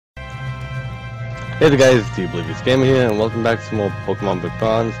Hey there guys, it's Oblivious Gamer here, and welcome back to some more Pokemon Book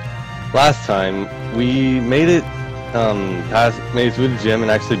Bronze. Last time, we made it through the gym and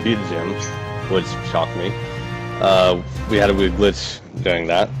actually beat the gym, which shocked me. We had a weird glitch during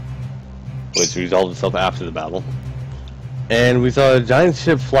that, which resolved itself after the battle. And we saw a giant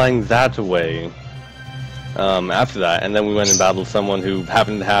ship flying that way after that, and then we went and battled someone who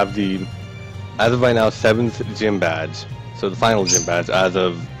happened to have the, as of right now, 7th gym badge. So the final gym badge as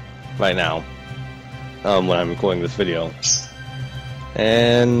of right now. When I'm recording this video,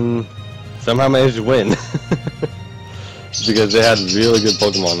 and somehow managed to win because they had really good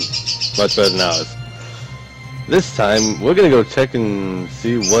Pokemon, much better than ours. This time we're gonna go check and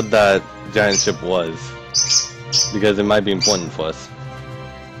see what that giant ship was, because it might be important for us.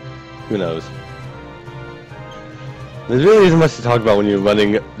 Who knows? There really isn't much to talk about when you're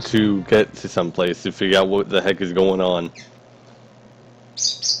running to get to some place to figure out what the heck is going on.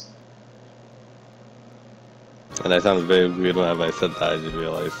 And I sounded very weird whenever I said that, I just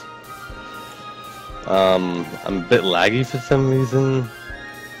realized. I'm a bit laggy for some reason.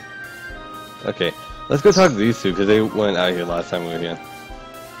 Okay, let's go talk to these two, because they weren't out here last time we were here.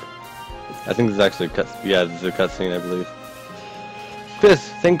 I think this is actually a this is a cutscene, I believe. Chris,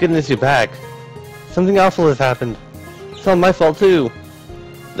 thank goodness you're back. Something awful has happened. It's not my fault too.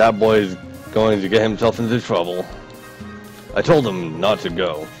 That boy is going to get himself into trouble. I told him not to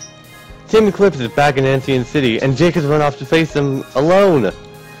go. Tim Eclipse is back in Antian City, and Jake has run off to face them alone.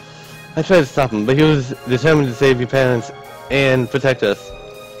 I tried to stop him, but he was determined to save your parents and protect us.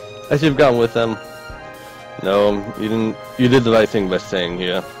 I should have gone with them. No, you didn't. You did the right thing by staying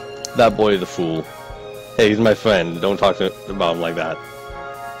here. That boy is a fool. Hey, he's my friend. Don't talk about him like that.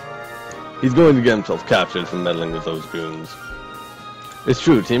 He's going to get himself captured for meddling with those goons. It's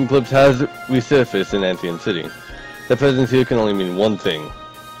true, Team Eclipse has resurfaced in Antian City. Their presence here can only mean one thing.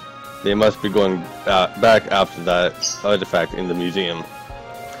 They must be going back after that artifact in the museum.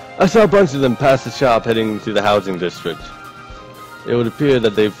 I saw a bunch of them pass the shop heading to the housing district. It would appear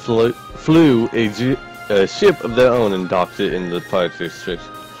that they flew a ship of their own and docked it in the park district.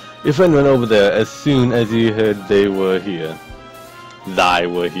 Your friend went over there as soon as he heard they were here. They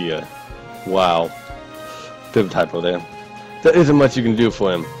were here. Wow. Bit of a typo there. There isn't much you can do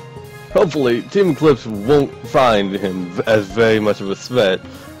for him. Hopefully, Team Eclipse won't find him as very much of a threat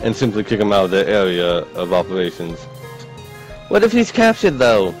and simply kick him out of their area of operations. What if he's captured,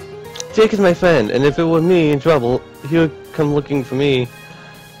 though? Jake is my friend, and if it were me in trouble, he would come looking for me.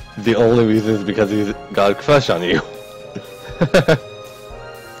 The only reason is because he's got a crush on you.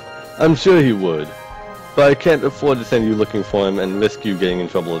 I'm sure he would, but I can't afford to send you looking for him and risk you getting in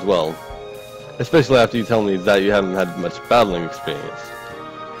trouble as well. Especially after you tell me that you haven't had much battling experience.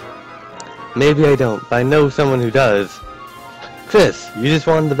 Maybe I don't, but I know someone who does. Chris, you just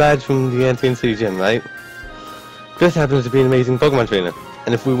won the badge from the Antian City Gym, right? Chris happens to be an amazing Pokemon trainer,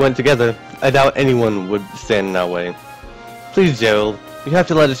 and if we went together, I doubt anyone would stand in our way. Please, Gerald, you have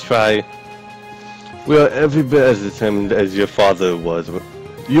to let us try. We are every bit as determined as your father was.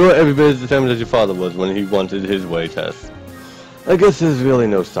 You are every bit as determined as your father was when he wanted his way test. I guess there's really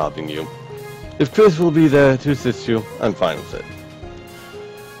no stopping you. If Chris will be there to assist you, I'm fine with it.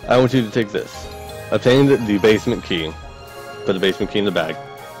 I want you to take this. Obtain the basement key. Put the basement key in the bag.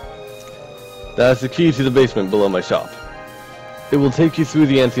 That's the key to the basement below my shop. It will take you through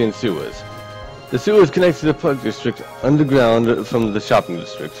the Antian sewers. The sewers connect to the park district underground from the shopping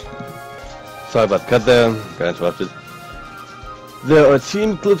district. Sorry about the cut there. Got interrupted. There are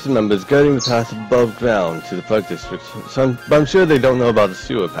Team Eclipse members guarding the path above ground to the park district, but I'm sure they don't know about the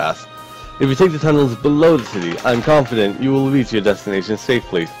sewer path. If you take the tunnels below the city, I'm confident you will reach your destination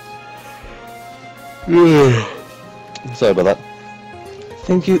safely. Sorry about that.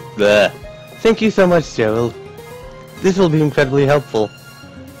 Thank you. Thank you so much, Gerald. This will be incredibly helpful.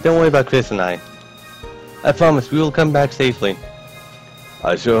 Don't worry about Chris and I. I promise we will come back safely.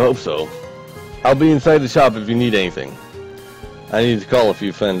 I sure hope so. I'll be inside the shop if you need anything. I need to call a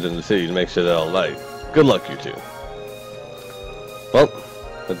few friends in the city to make sure they're alright. Good luck, you two. Well,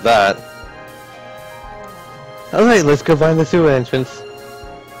 with that. Alright, let's go find the sewer entrance.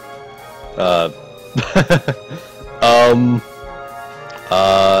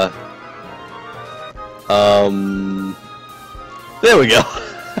 There we go.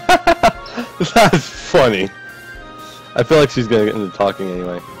 That's funny. I feel like she's gonna get into talking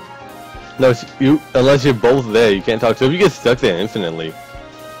anyway. No, unless you're both there, you can't talk. So if you get stuck there infinitely,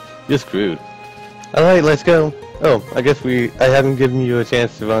 you're screwed. Alright, let's go. Oh, I guess I haven't given you a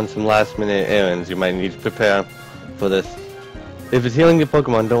chance to run some last minute errands you might need to prepare for this. If it's healing your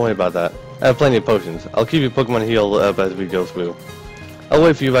Pokemon, don't worry about that. I have plenty of potions. I'll keep your Pokemon healed up as we go through. I'll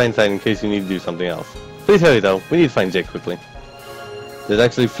wait for you by inside in case you need to do something else. Please hurry though, we need to find Jake quickly. There's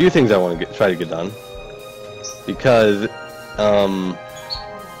actually a few things I want to try to get done. Because,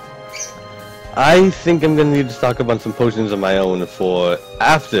 I think I'm gonna need to stock up on some potions of my own for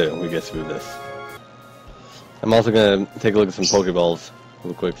after we get through this. I'm also gonna take a look at some Pokeballs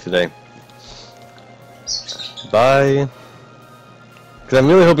real quick today. Bye. Because I'm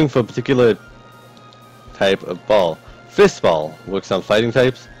really hoping for a particular type of ball. Fist Ball works on fighting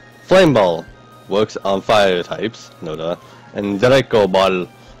types. Flame Ball works on fire types. No duh. And Draco Ball.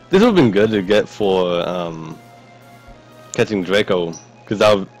 This would have been good to get for catching Draco, because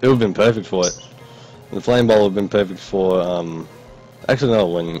it would have been perfect for it. And the Flame Ball would have been perfect for actually no,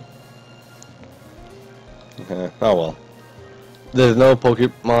 when oh well. There's no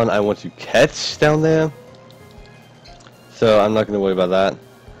Pokemon I want to catch down there, so I'm not going to worry about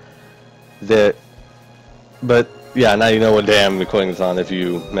that. But yeah, now you know what day I'm recording this on if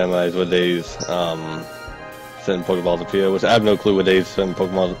you memorize what days certain Pokeballs appear, which I have no clue what days certain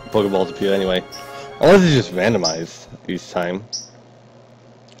Pokeballs appear anyway. Unless it's just randomized each time.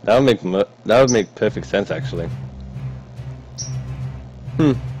 That would make perfect sense actually.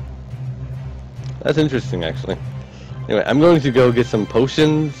 That's interesting actually. Anyway, I'm going to go get some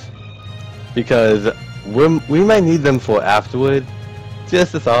potions because we might need them for afterward.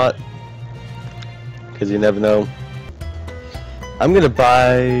 Just a thought. Because you never know. I'm gonna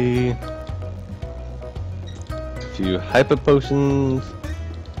buy a few hyper potions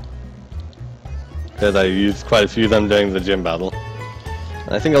because I used quite a few of them during the gym battle.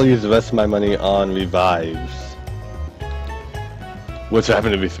 And I think I'll use the rest of my money on revives, which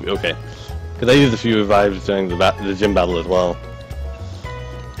happen to be okay. Because I used a few revives during the gym battle as well.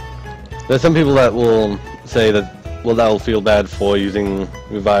 There's some people that will say that, well, that will feel bad for using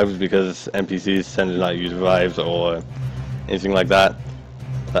revives because NPCs tend to not use revives or anything like that.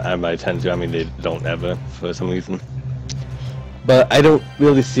 But I might tend to, I mean, they don't ever for some reason. But I don't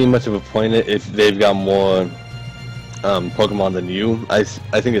really see much of a point in it if they've got more Pokemon than you. I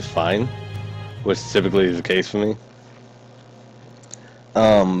think it's fine, which typically is the case for me.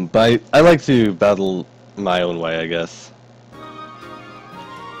 But I like to battle my own way, I guess.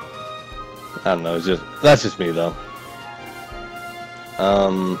 I don't know, that's just me though.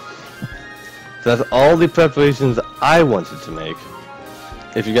 So that's all the preparations I wanted to make.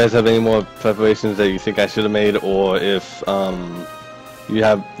 If you guys have any more preparations that you think I should have made, or if you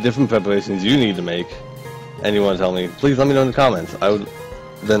have different preparations you need to make and you want to tell me, please let me know in the comments. I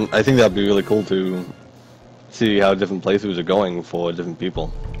think that'd be really cool to see how different playthroughs are going for different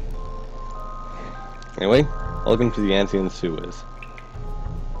people. Anyway, welcome to the Antean Sewers.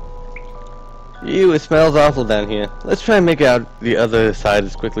 Ew, it smells awful down here. Let's try and make it out the other side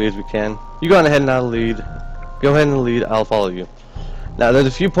as quickly as we can. You go on ahead and I'll lead. Go ahead and lead, I'll follow you. Now, there's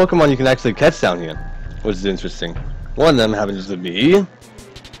a few Pokemon you can actually catch down here, which is interesting. One of them happens to be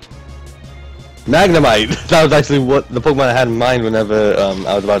Magnemite. That was actually what the Pokemon I had in mind whenever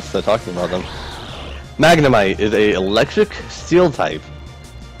I was about to start talking about them. Magnemite is a electric steel type.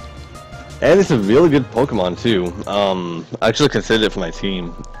 And it's a really good Pokemon too. I actually considered it for my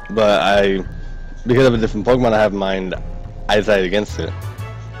team, but because of a different Pokemon I have in mind, I decided against it.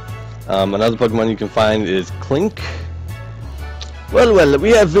 Another Pokemon you can find is Clink. Well,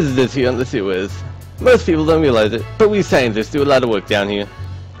 we have visitors here on the sewers. Most people don't realize it, but we scientists do a lot of work down here,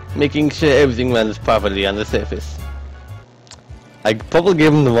 making sure everything runs properly on the surface. I probably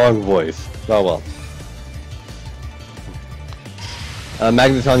gave him the wrong voice. Oh well.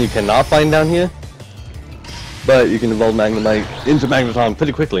 Magneton you cannot find down here, but you can evolve Magnemite into Magneton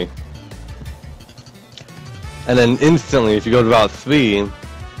pretty quickly. And then instantly, if you go to Route 3,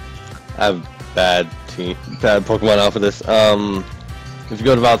 I have bad Pokemon out for this. If you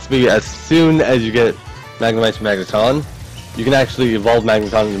go to Route 3, as soon as you get Magnemite to Magneton, you can actually evolve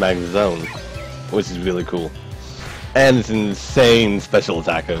Magneton into Magnezone, which is really cool. And it's an insane special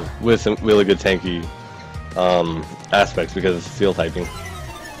attacker with some really good tanky aspects because it's steel typing.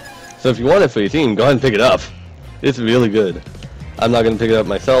 So if you want it for your team, go ahead and pick it up. It's really good. I'm not going to pick it up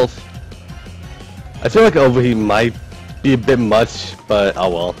myself. I feel like Overheat might be a bit much, but oh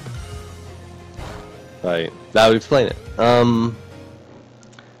well. Right, that would explain it.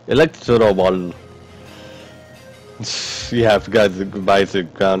 Electro Ball. Yeah, I forgot to goodbye to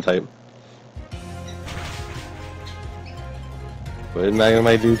ground type. What did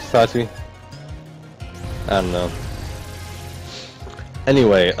Magnemite do to Sachi? I don't know.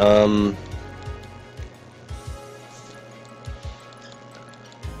 Anyway,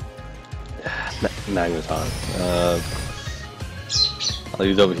 Magneton. I'll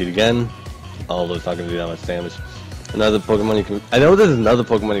use Overheat again, although it's not going to do that much damage. Another Pokemon you can... I know there's another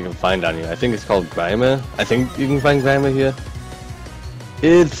Pokemon you can find down here. I think it's called Grimer. I think you can find Grimer here.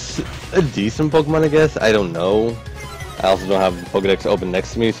 It's a decent Pokemon, I guess. I don't know. I also don't have the Pokedex open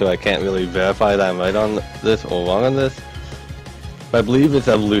next to me, so I can't really verify that I'm right on this or wrong on this. But I believe its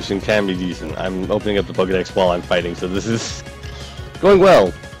evolution can be decent. I'm opening up the Pokedex while I'm fighting, so this is going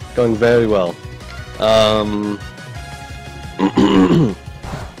well. Going very well.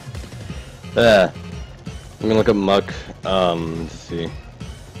 Yeah. I'm gonna look up Muck. Let's see.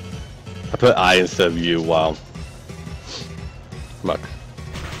 I put I instead of U. Wow. Muck.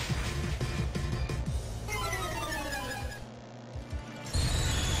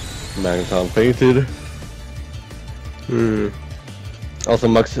 Magneton painted. Also,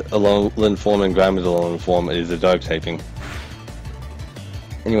 Muck's Alolan form and Grimer's Alolan form is a dark typing.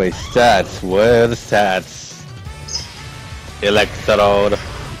 Anyway, stats. Where are the stats? Electrode.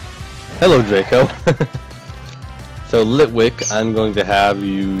 Hello, Draco. So, Litwick, I'm going to have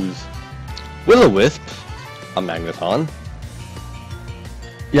use Will-O-Wisp on Magneton.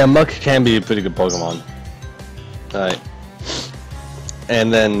 Yeah, Muck can be a pretty good Pokemon. Alright.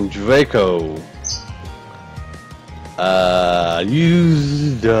 And then Draco.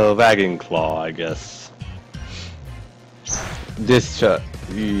 Use the Dragon Claw, I guess. Discharge.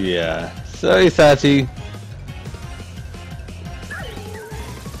 Yeah. Sorry, Sachi.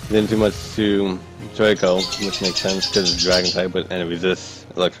 Didn't do much to Draco, which makes sense because it's Dragon type, but and it resists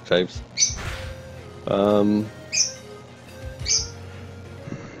electric types.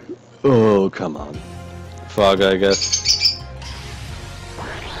 Oh, come on. Frog, I guess.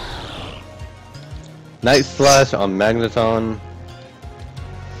 Night Slash on Magneton.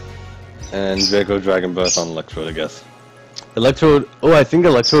 And Draco Dragon Breath on Electrode, I guess. Electrode. Oh, I think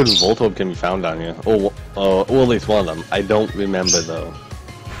Electrode and Voltorb can be found down here. Oh, well, at least one of them. I don't remember though.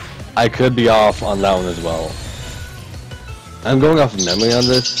 I could be off on that one as well. I'm going off of memory on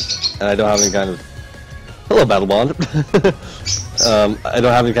this, and I don't have any kind of... Hello, Battle Bond. I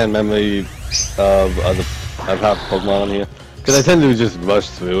don't have any kind of memory of half Pokemon on here, because I tend to just rush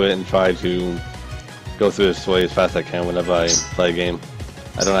through it and try to go through the story as fast as I can whenever I play a game.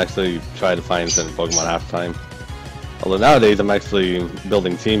 I don't actually try to find certain Pokemon half the time. Although nowadays I'm actually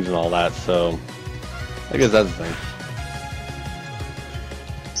building teams and all that, so I guess that's the thing.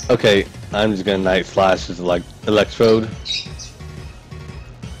 Okay, I'm just gonna Night Slash as like Electrode.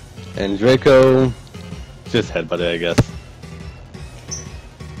 And Draco, just headbutt it, I guess.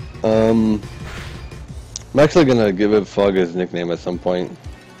 I'm actually gonna give it Frog his nickname at some point.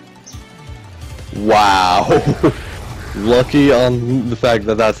 Wow! Lucky on the fact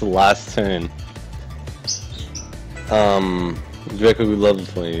that that's the last turn. Draco we level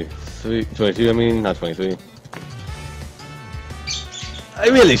 22, I mean, not 23. I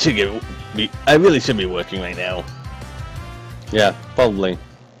really should be working right now. Yeah, probably.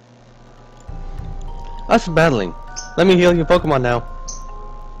 Us battling. Let me heal your Pokemon now.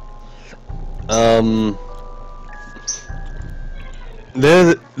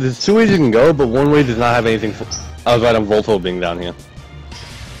 There's two ways you can go, but one way does not have anything for... I was right on Voltorb being down here.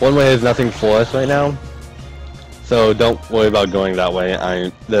 One way has nothing for us right now. So don't worry about going that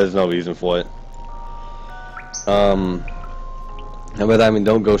way. There's no reason for it. And by that I mean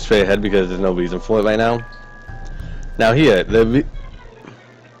don't go straight ahead because there's no reason for it right now. Now here,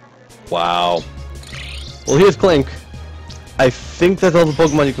 wow. Well, here's Clink. I think that's all the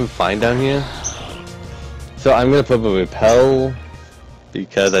Pokemon you can find down here. So I'm gonna put a Repel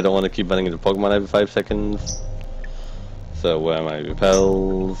because I don't want to keep running into Pokemon every 5 seconds. So where are my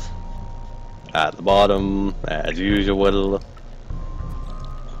Repels? At the bottom, as usual.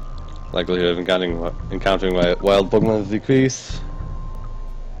 Likelihood of encountering wild Pokemon has decreased.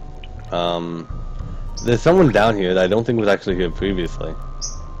 There's someone down here that I don't think was actually here previously.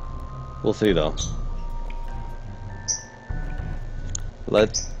 We'll see though. No,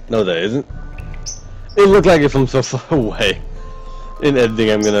 there isn't. It looked like it from so far away. In editing,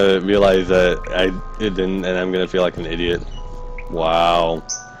 I'm gonna realize that it didn't, and I'm gonna feel like an idiot. Wow.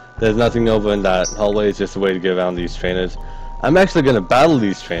 There's nothing over in that hallway. It's just a way to get around these trainers. I'm actually gonna battle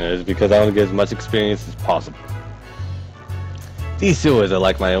these trainers because I want to get as much experience as possible. These sewers are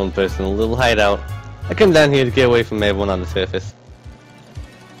like my own personal little hideout. I come down here to get away from everyone on the surface.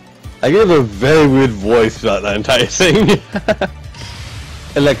 I gave a very weird voice throughout that entire thing.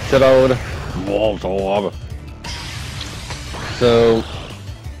 Electrode. Voltorb. So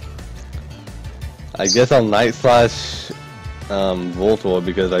I guess I'll Night Slash Voltorb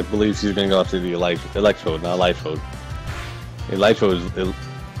because I believe she's gonna go after the Electrode, not Electrode. Elytra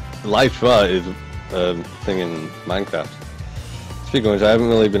is a thing in Minecraft. Speaking of which, I haven't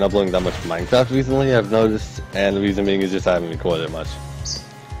really been uploading that much Minecraft recently, I've noticed, and the reason being is just I haven't recorded it much.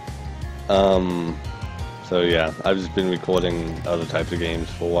 So yeah, I've just been recording other types of games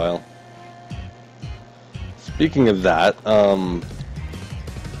for a while. Speaking of that,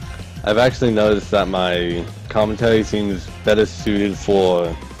 I've actually noticed that my commentary seems better suited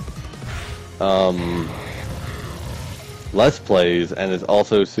for Let's Plays, and is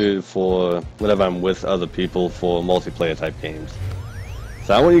also suited for whenever I'm with other people for multiplayer type games.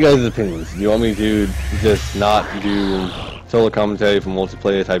 So I want you guys' opinions. Do you want me to just not do solo commentary for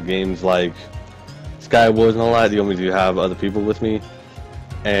multiplayer type games like Skywars and all that? Do you want me to have other people with me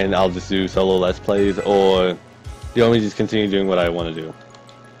and I'll just do solo Let's Plays? Or do you want me to just continue doing what I want to do?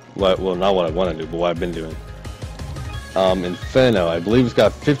 Well, not what I want to do, but what I've been doing. Inferno, I believe it's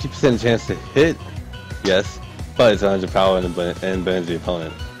got 50% chance to hit, yes, but it's 100 power and burns the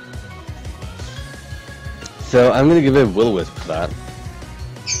opponent. So I'm going to give it Will-O-Wisp for that.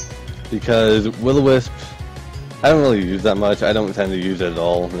 Because Will-O-Wisp, I don't really use that much. I don't tend to use it at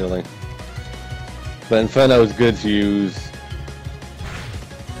all, really. But Inferno is good to use.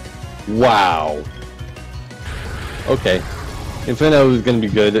 Wow. Okay. Inferno is going to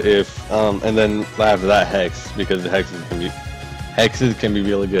be good if, and then after that Hex, because the Hexes can be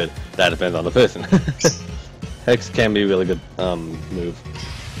really good. That depends on the person. Hex can be a really good move.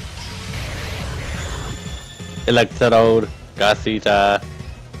 Electrode, Gothita.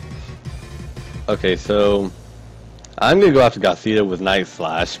 Okay, so I'm gonna go after Gothita with Night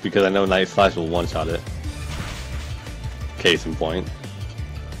Slash because I know Night Slash will one-shot it. Case in point.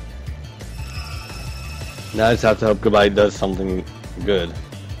 Now I just have to hope Goodbye does something good.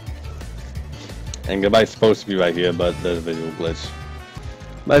 And Goodbye's supposed to be right here, but there's a visual glitch.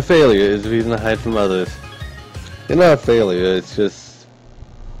 My failure is the reason I hide from others. You're not a failure, it's just...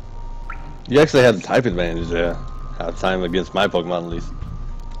 You actually had the type advantage there. Have time against my Pokemon at least.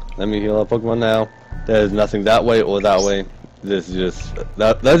 Let me heal our Pokemon now. There's nothing that way or that way. This is just...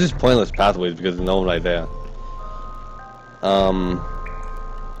 That's just pointless pathways because there's no one right there.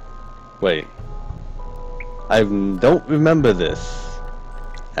 Wait. I don't remember this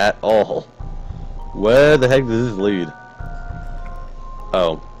at all. Where the heck does this lead?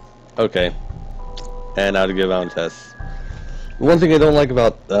 Oh, okay. And how to get around tests. One thing I don't like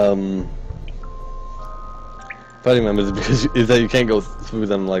about fighting members is that you can't go through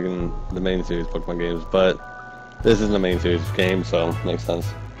them like in the main series Pokemon games, but this is the main series game, so makes sense.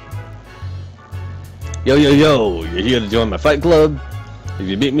 Yo, yo, yo! You're here to join my fight club? If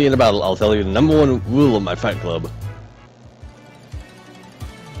you beat me in a battle, I'll tell you the #1 rule of my fight club.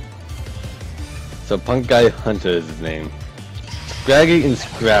 So Punk Guy Hunter is his name. Scraggy and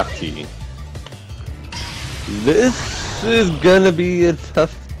Scrafty. This is gonna be a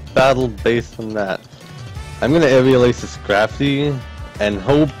tough battle based on that. I'm gonna Aerial Ace the Scrafty and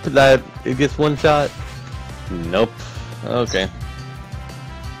hope that it gets one shot. Nope. Okay.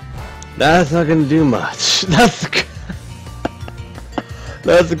 That's not gonna do much.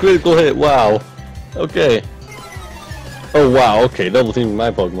 That's a critical hit, wow. Okay. Oh wow, okay, double teaming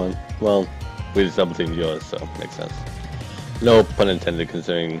my Pokemon. Well, we just double teamed yours, so makes sense. No pun intended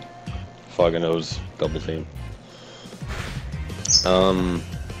considering Fargano's double team.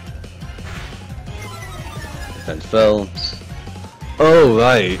 Defense fell. Oh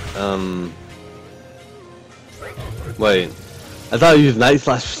right, wait. I thought I used Night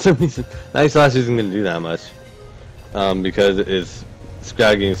Slash for some reason. Night Slash isn't gonna do that much. Because it's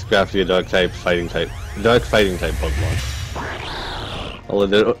Scraggy and Scrafty, a dark fighting type Pokemon.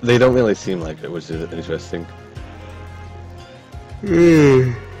 Although they don't really seem like it, which is interesting.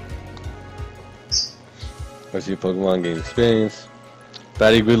 Let's see, Pokemon gain experience.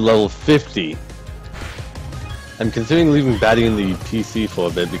 Batty grew to level 50. I'm considering leaving Batty in the PC for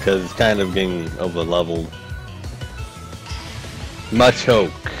a bit because it's kind of getting over leveled.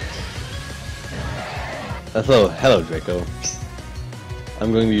 Machoke. Hello Draco.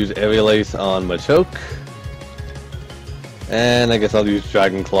 I'm going to use Aerial Ace on Machoke. And I guess I'll use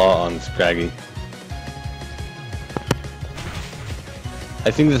Dragon Claw on Scraggy. I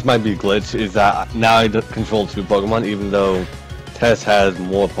think this might be a glitch, is that now I control 2 Pokemon even though Tess has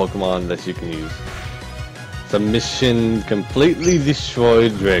more Pokemon that she can use. Submission completely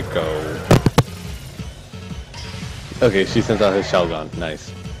destroyed Draco. Okay, she sent out her Shelgon.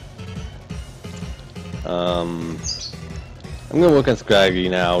 Nice. I'm gonna work on Scraggy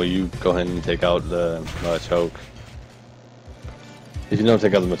now. You go ahead and take out the Machoke. If you don't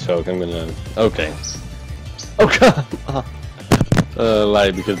take out the Machoke, I'm gonna... Okay. Oh god!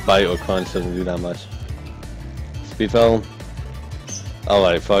 Right, because Bite or Crunch doesn't do that much. Speed Fell.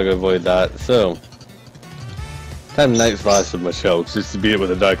 Alright, Fog avoid that. So, Time Night Slash with my Shell, just to beat it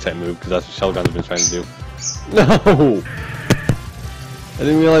with a dark type move, because that's what Shellgun's been trying to do. No! I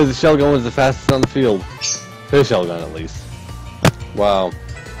didn't realize the Shellgun was the fastest on the field. His Shellgun, at least. Wow.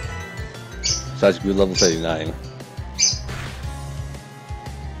 Such good level 39.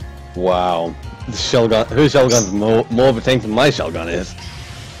 Wow. The Shellgun, his Shellgun's more of a tank than my Shellgun is.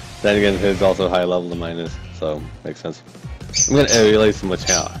 Then again, his also higher level than mine is, so makes sense. I'm gonna aerial ace my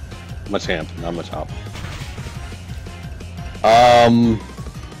champ, not my chop.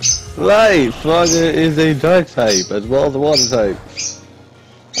 Right, Frogger is a dark type as well as a water type.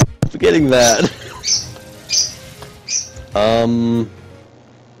 Forgetting that. So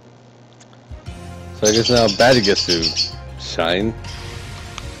I guess now Batty gets to shine.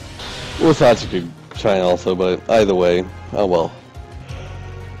 Well, Sachi could shine also, but either way, oh well.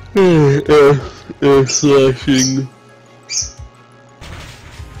 Slashing.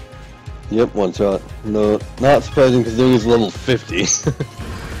 Yep, one shot. No, not surprising because there is level 50.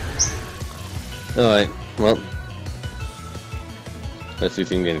 Alright, well. Let's see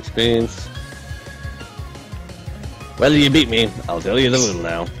if you can get experience. Well, you beat me. I'll tell you the rule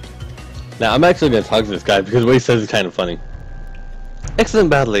now. Now, I'm actually going to talk to this guy because what he says is kind of funny. Excellent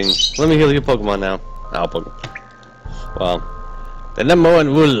battling. Let me heal your Pokemon now. I'll Pokemon. Well, the number one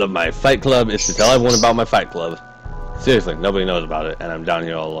rule of my fight club is to tell everyone about my fight club. Seriously, nobody knows about it, and I'm down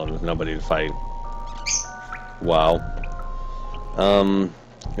here all alone with nobody to fight. Wow.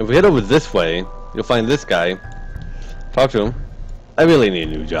 If we head over this way, you'll find this guy. Talk to him. I really need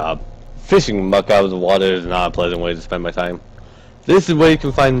a new job. Fishing muck out of the water is not a pleasant way to spend my time. This is where you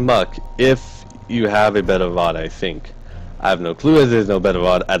can find muck, if you have a better rod, I think. I have no clue, as there's no better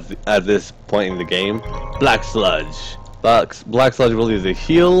rod at this point in the game. Black Sludge. Black Sludge will either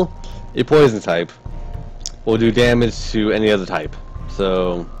heal a poison type, or do damage to any other type.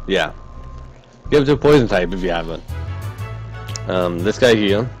 So, yeah. Give it to a poison type if you have it. This guy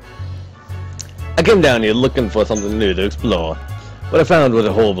here. I came down here looking for something new to explore. What I found was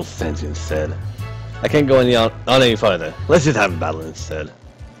a horrible stench instead. I can't go on any further. Let's just have a battle instead.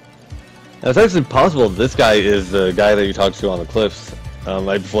 Now, it's actually possible this guy is the guy that you talked to on the cliffs,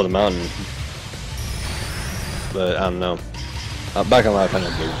 right before the mountain. But, I don't know. Back on life, I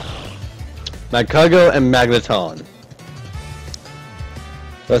know. Magcargo and Magneton.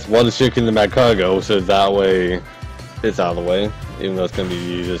 Let's water shook into Magcargo, so that way it's out of the way, even though it's going to be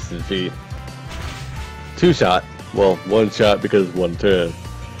used to defeat. Two shot. Well, one shot because one turn.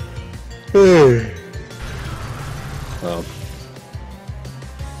 Oh.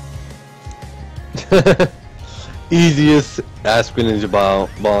 Easiest Aspen Ninja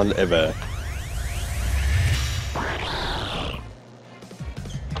bond ever.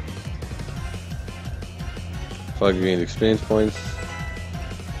 Fuck, gain experience points.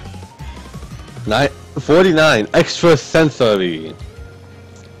 49 extra sensory.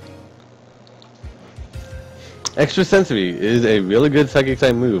 Extra sensory is a really good psychic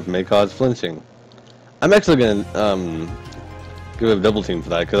type move, may cause flinching. I'm actually gonna give it a double team for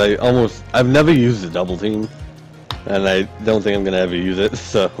that because I've never used a double team, and I don't think I'm gonna ever use it.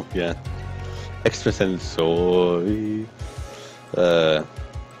 So yeah, extra sensory. If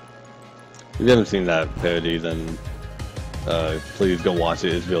you haven't seen that parody, then please go watch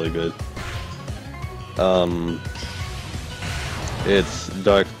it. It's really good. It's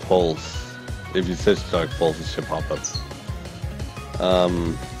Dark Pulse. If you search Dark Pulse, it should pop up.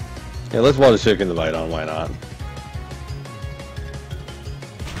 Yeah, let's water shook in the bite on. Why not?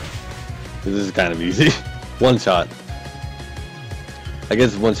 This is kind of easy. One shot. I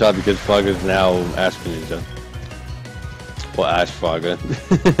guess one shot because Frog is now Ash Ninja. Or Ash Frogger.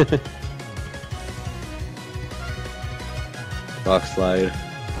 Rock slide.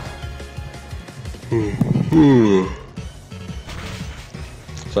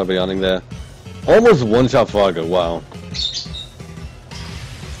 Stop yawning there. Almost one shot Frogger, wow.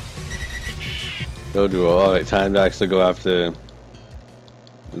 Go duo. Alright, time to actually go after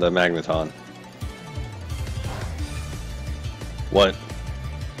the Magneton. What?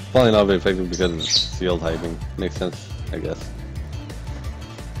 Probably not very effective because of seal typing. Makes sense, I guess.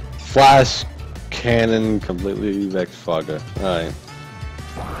 Flash Cannon completely wrecked Frogger. Alright.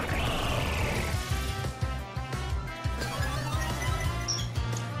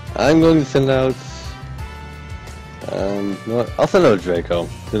 I'm going to send out... no, I'll send out Draco.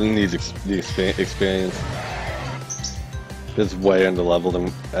 Because it needs the experience. It's way under leveled,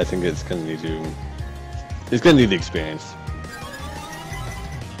 and I think it's going to need to... It's going to need the experience.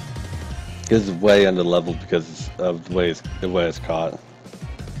 It's way under leveled because of the way it's caught.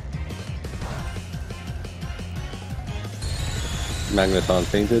 Magneton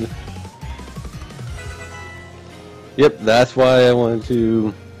fainted. Yep, that's why I want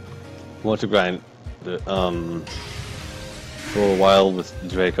to grind the, for a while with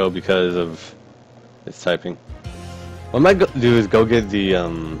Draco because of its typing. What I might do is go get the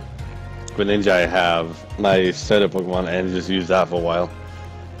Greninja I have, my starter Pokemon, and just use that for a while.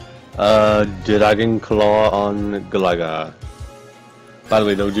 Dragon Claw on Galaga. By the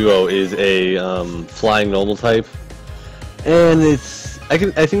way, Doduo is a flying normal type, and I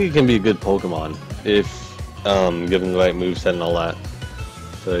think it can be a good Pokemon if given the right moveset and all that.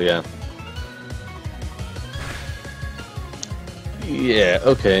 So yeah. Yeah,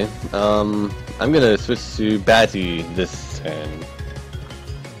 okay. I'm gonna switch to Batty this turn.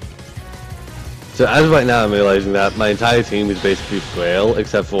 So as of right now, I'm realizing that my entire team is basically frail,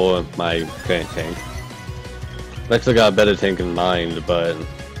 except for my current tank. I've actually got a better tank in mind, but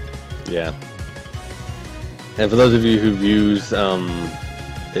yeah. And for those of you who've used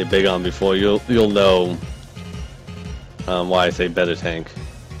a Big On before, you'll know why I say better tank.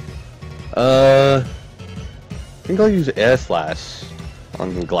 I think I'll use Air Slash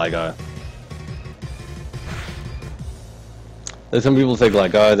on Gligar. There's some people say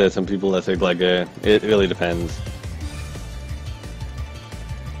Gligar, there's some people that say Gligar. It really depends.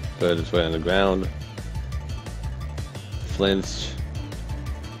 Put it right on the ground. Flinch.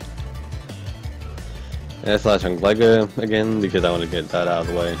 Air Slash on Gligar again because I want to get that out of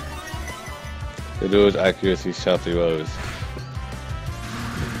the way. The duo's accuracy sharply rose.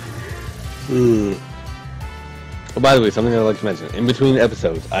 Oh, by the way, something I'd like to mention. In between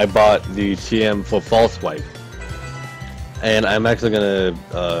episodes, I bought the TM for False Swipe. And I'm actually gonna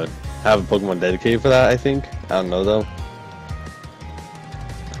have a Pokemon dedicated for that, I think. I don't know though.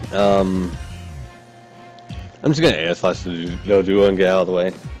 I'm just gonna Air Slash the Doduo and get out of the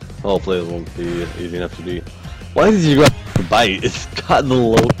way. Hopefully it won't be easy enough to beat. Why did you go for Bite? It's got the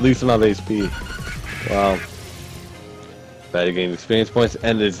least amount of HP. Wow. Batty gained experience points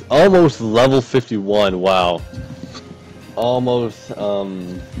and it's almost level 51. Wow. Almost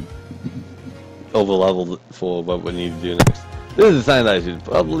over leveled for what we need to do next. This is a sign that I should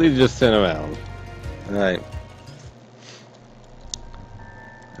probably just turn around. Alright.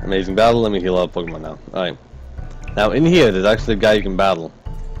 Amazing battle, let me heal up Pokemon now. Alright. Now in here there's actually a guy you can battle.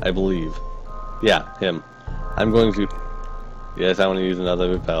 I believe. Yeah, him. I'm going to... Yes, I want to use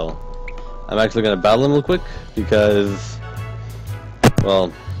another repel. I'm actually going to battle him real quick because...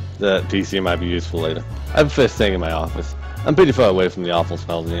 Well, the PC might be useful later. I prefer staying in my office. I'm pretty far away from the awful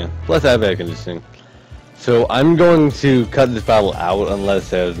smells in here. Plus I have air conditioning. So I'm going to cut this battle out unless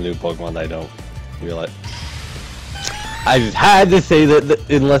there's a new Pokemon that I don't realize. I just had to say that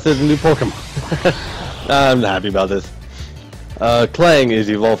unless there's a new Pokemon. I'm not happy about this. Clang is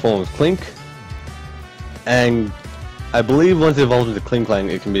the evolved form of Clink. And I believe once it evolves into Clang,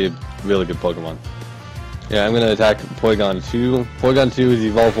 it can be a really good Pokemon. Yeah, I'm going to attack Porygon 2. Porygon 2 is the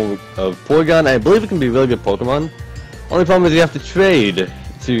evolved form of Porygon. I believe it can be a really good Pokemon. Only problem is you have to trade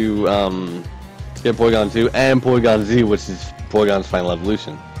to get Porygon 2 and Porygon Z, which is Porygon's final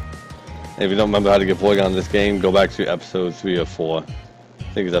evolution. And if you don't remember how to get Porygon in this game, go back to episode 3 or 4. I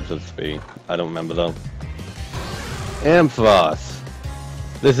think it's episode 3. I don't remember though. Ampharos.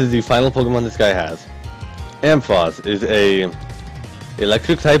 This is the final Pokemon this guy has. Ampharos is a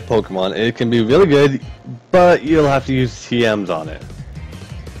electric type Pokemon. It can be really good, but you'll have to use TMs on it.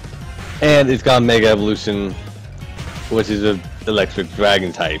 And it's got Mega Evolution, which is an electric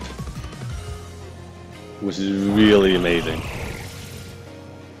dragon type, which is really amazing.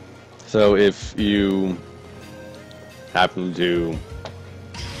 So if you happen to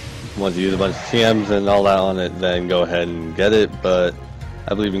want to use a bunch of TMs and all that on it, then go ahead and get it, but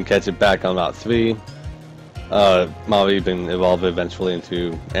I believe you can catch it back on Route 3. Maui can evolve eventually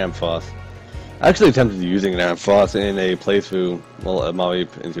into Ampharos. I actually attempted using an Ampharos in a playthrough, well, Maui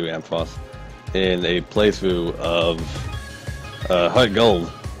into Ampharos, in a playthrough of Heart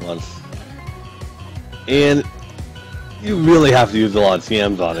Gold once. And you really have to use a lot of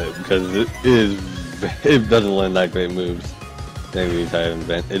TMs on it because it doesn't learn that great moves during the entire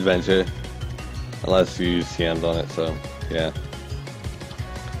adventure unless you use TMs on it, so yeah.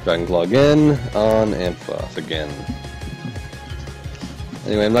 Dragon Claw again on Ampharos again.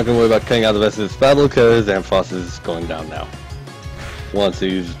 Anyway, I'm not going to worry about cutting out the rest of this battle because Ampharos is going down now. Once he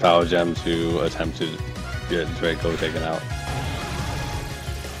uses Power Gem to attempt to get Draco taken out.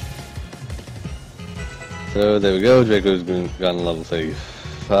 So there we go, Draco's gotten level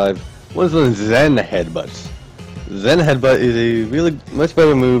 35. What is the Zen Headbutt? Zen Headbutt is a really much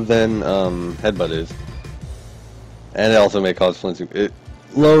better move than Headbutt is. And it also may cause flinching. It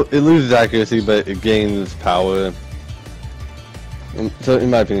loses accuracy, but it gains power. And so in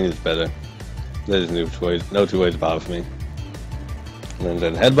my opinion it's better. There's no two ways about it for me. And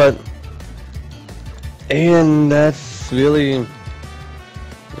then headbutt. And that's really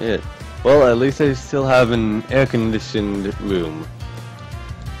it. Well, at least I still have an air-conditioned room.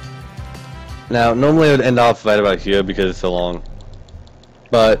 Now, normally I would end off right about here because it's so long.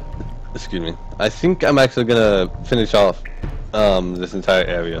 But, excuse me, I think I'm actually gonna finish off this entire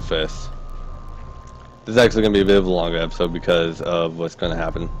area first. This is actually gonna be a bit of a longer episode because of what's gonna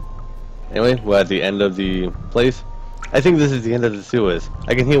happen. Anyway, we're at the end of the place. I think this is the end of the sewers.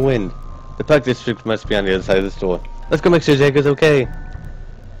 I can hear wind. The Park District must be on the other side of the store. Let's go make sure Jake is okay.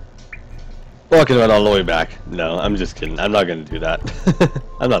 Walking around all the way back. No, I'm just kidding. I'm not gonna do that.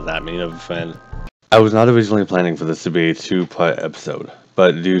 I'm not that mean of a friend. I was not originally planning for this to be a 2-part episode,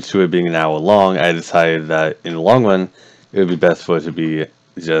 but due to it being an hour long, I decided that in the long run, it would be best for it to be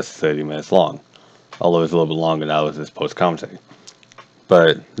just 30 minutes long. Although it's a little bit longer now with this post-commentary.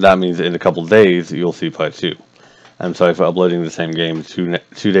 But that means in a couple days, you'll see part 2. I'm sorry for uploading the same game 2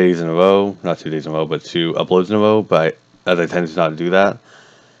 days in a row. Not 2 days in a row, but 2 uploads in a row, but as I tend to not do that.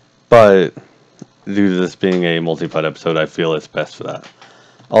 But due to this being a multi-part episode, I feel it's best for that.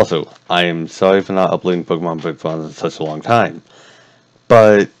 Also, I am sorry for not uploading Pokemon Brick Bronze in such a long time,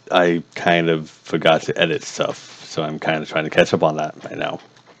 but I kind of forgot to edit stuff, so I'm kind of trying to catch up on that right now.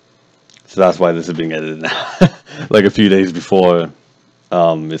 So that's why this is being edited now, like a few days before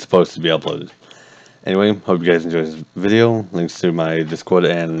it's supposed to be uploaded. Anyway, hope you guys enjoyed this video. Links to my Discord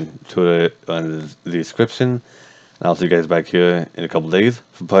and Twitter are in the description. And I'll see you guys back here in a couple days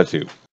for part 2.